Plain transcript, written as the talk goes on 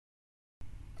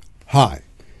Hi.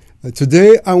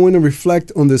 Today I want to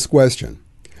reflect on this question.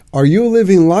 Are you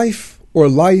living life or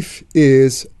life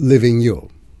is living you?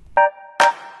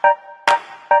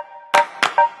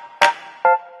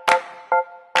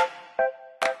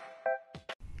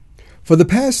 For the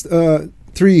past 3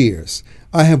 years,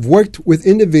 I have worked with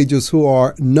individuals who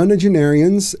are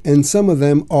nonagenarians and some of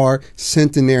them are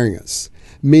centenarians,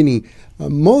 meaning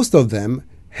most of them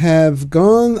have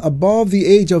gone above the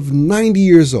age of 90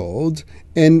 years old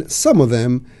and some of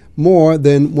them more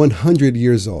than 100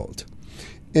 years old.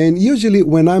 And usually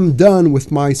when I'm done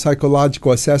with my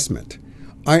psychological assessment,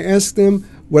 I ask them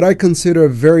what I consider a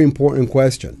very important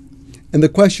question. And the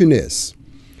question is,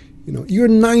 you're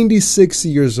 96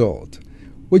 years old.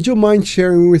 Would you mind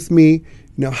sharing with me,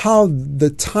 how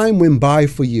the time went by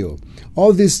for you?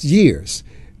 All these years,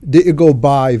 did it go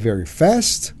by very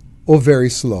fast or very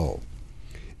slow?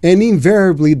 And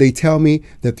invariably, they tell me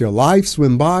that their lives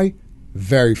went by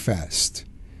very fast.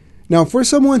 Now, for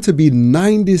someone to be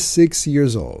 96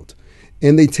 years old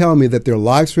and they tell me that their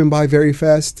lives went by very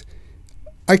fast,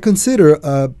 I consider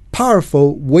a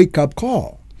powerful wake-up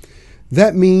call.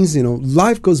 That means,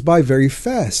 life goes by very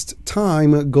fast.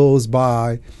 Time goes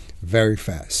by very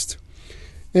fast.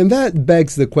 And that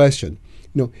begs the question,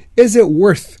 is it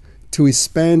worth to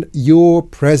spend your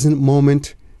present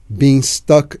moment being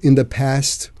stuck in the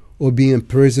past or being a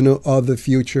prisoner of the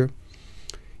future?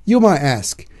 You might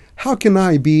ask, how can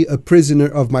I be a prisoner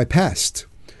of my past?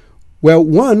 Well,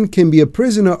 one can be a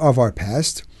prisoner of our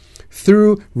past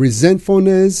through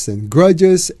resentfulness and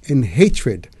grudges and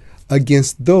hatred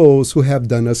against those who have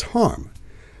done us harm.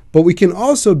 But we can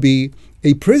also be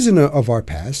a prisoner of our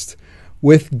past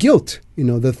with guilt,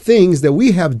 the things that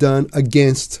we have done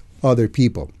against other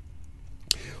people.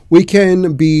 We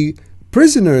can be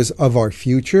prisoners of our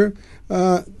future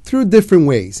through different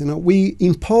ways. We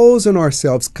impose on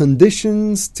ourselves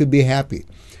conditions to be happy.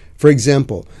 For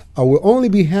example, I will only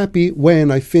be happy when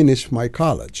I finish my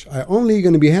college. I'm only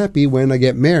going to be happy when I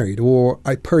get married or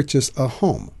I purchase a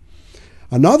home.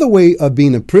 Another way of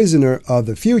being a prisoner of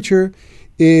the future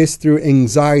is through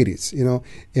anxieties.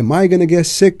 Am I going to get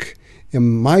sick?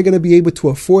 Am I going to be able to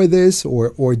afford this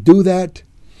or do that?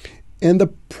 And the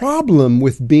problem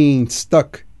with being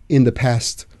stuck in the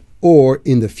past or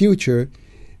in the future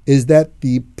is that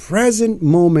the present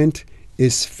moment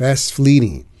is fast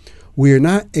fleeting. We're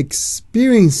not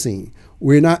experiencing,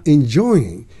 we're not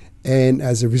enjoying, and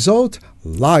as a result,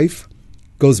 life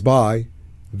goes by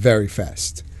very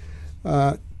fast.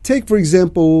 Take, for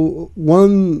example,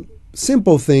 one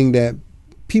simple thing that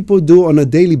people do on a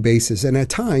daily basis, and at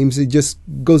times it just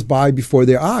goes by before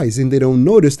their eyes and they don't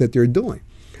notice that they're doing.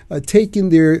 Taking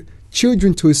their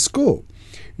children to school.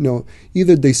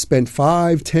 Either they spend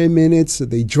 5-10 minutes,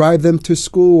 they drive them to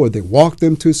school or they walk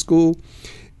them to school.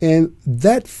 And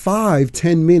that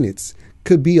 5-10 minutes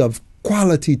could be of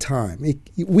quality time.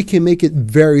 We can make it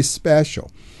very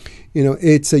special.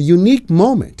 It's a unique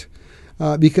moment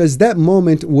because that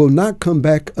moment will not come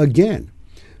back again.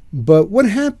 But what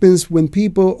happens when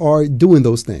people are doing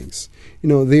those things?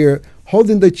 They're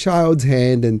holding the child's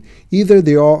hand and either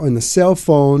they are on a cell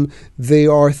phone, they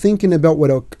are thinking about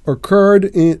what occurred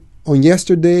on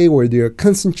yesterday, or they're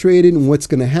concentrated on what's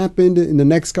going to happen in the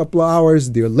next couple of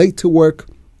hours. They're late to work.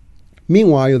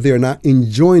 Meanwhile, they're not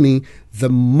enjoying the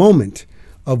moment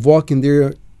of walking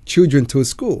their children to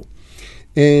school.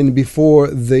 And before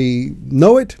they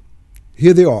know it,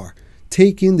 here they are,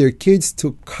 taking their kids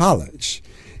to college.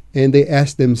 And they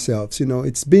ask themselves,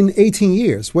 it's been 18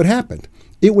 years. What happened?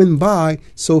 It went by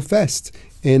so fast.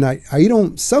 And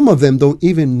some of them don't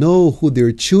even know who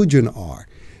their children are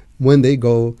when they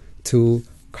go to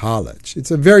college.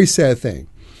 It's a very sad thing.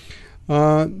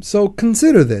 So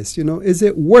consider this, is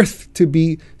it worth to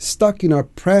be stuck in our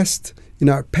past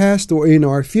or in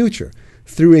our future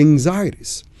through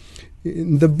anxieties?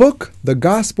 In the book, The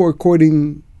Gospel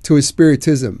According to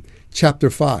Spiritism, chapter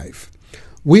 5,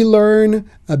 we learn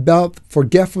about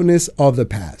forgetfulness of the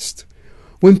past.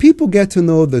 When people get to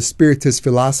know the Spiritist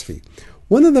philosophy,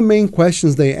 one of the main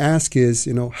questions they ask is,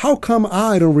 how come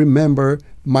I don't remember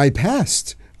my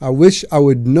past? I wish I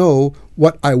would know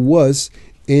what I was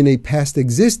in a past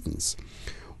existence.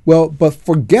 Well, but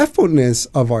forgetfulness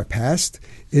of our past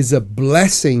is a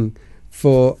blessing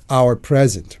for our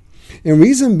present. And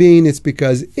reason being, it's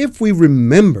because if we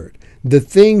remembered the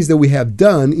things that we have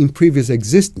done in previous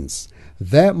existence,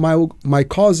 that might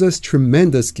cause us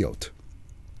tremendous guilt.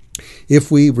 If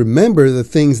we remember the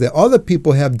things that other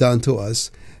people have done to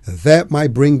us, that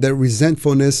might bring that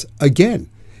resentfulness again.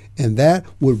 And that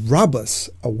would rob us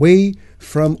away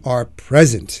from our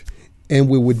present. And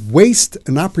we would waste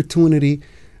an opportunity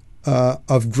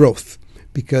of growth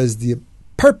because the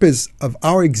purpose of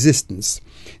our existence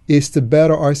is to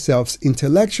better ourselves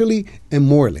intellectually and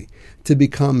morally, to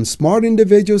become smart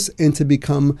individuals and to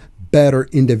become better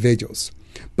individuals.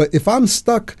 But if I'm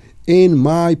stuck in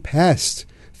my past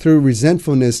through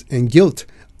resentfulness and guilt,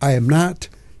 I am not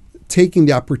taking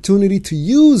the opportunity to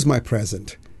use my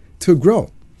present to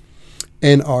grow.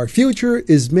 And our future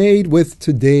is made with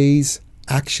today's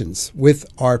actions, with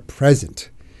our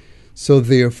present. So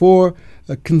therefore,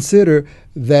 consider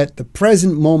that the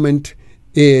present moment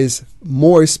is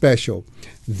more special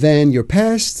than your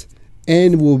past,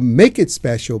 and will make it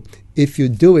special if you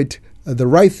do it, the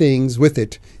right things with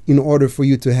it, in order for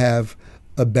you to have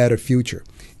a better future.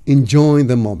 Enjoy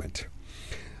the moment.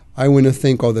 I want to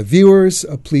thank all the viewers.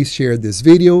 Please share this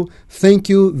video. Thank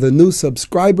you, the new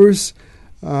subscribers.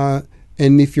 And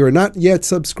if you're not yet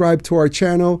subscribed to our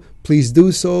channel, please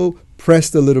do so. Press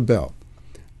the little bell.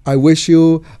 I wish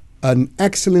you an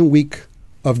excellent week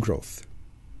of growth.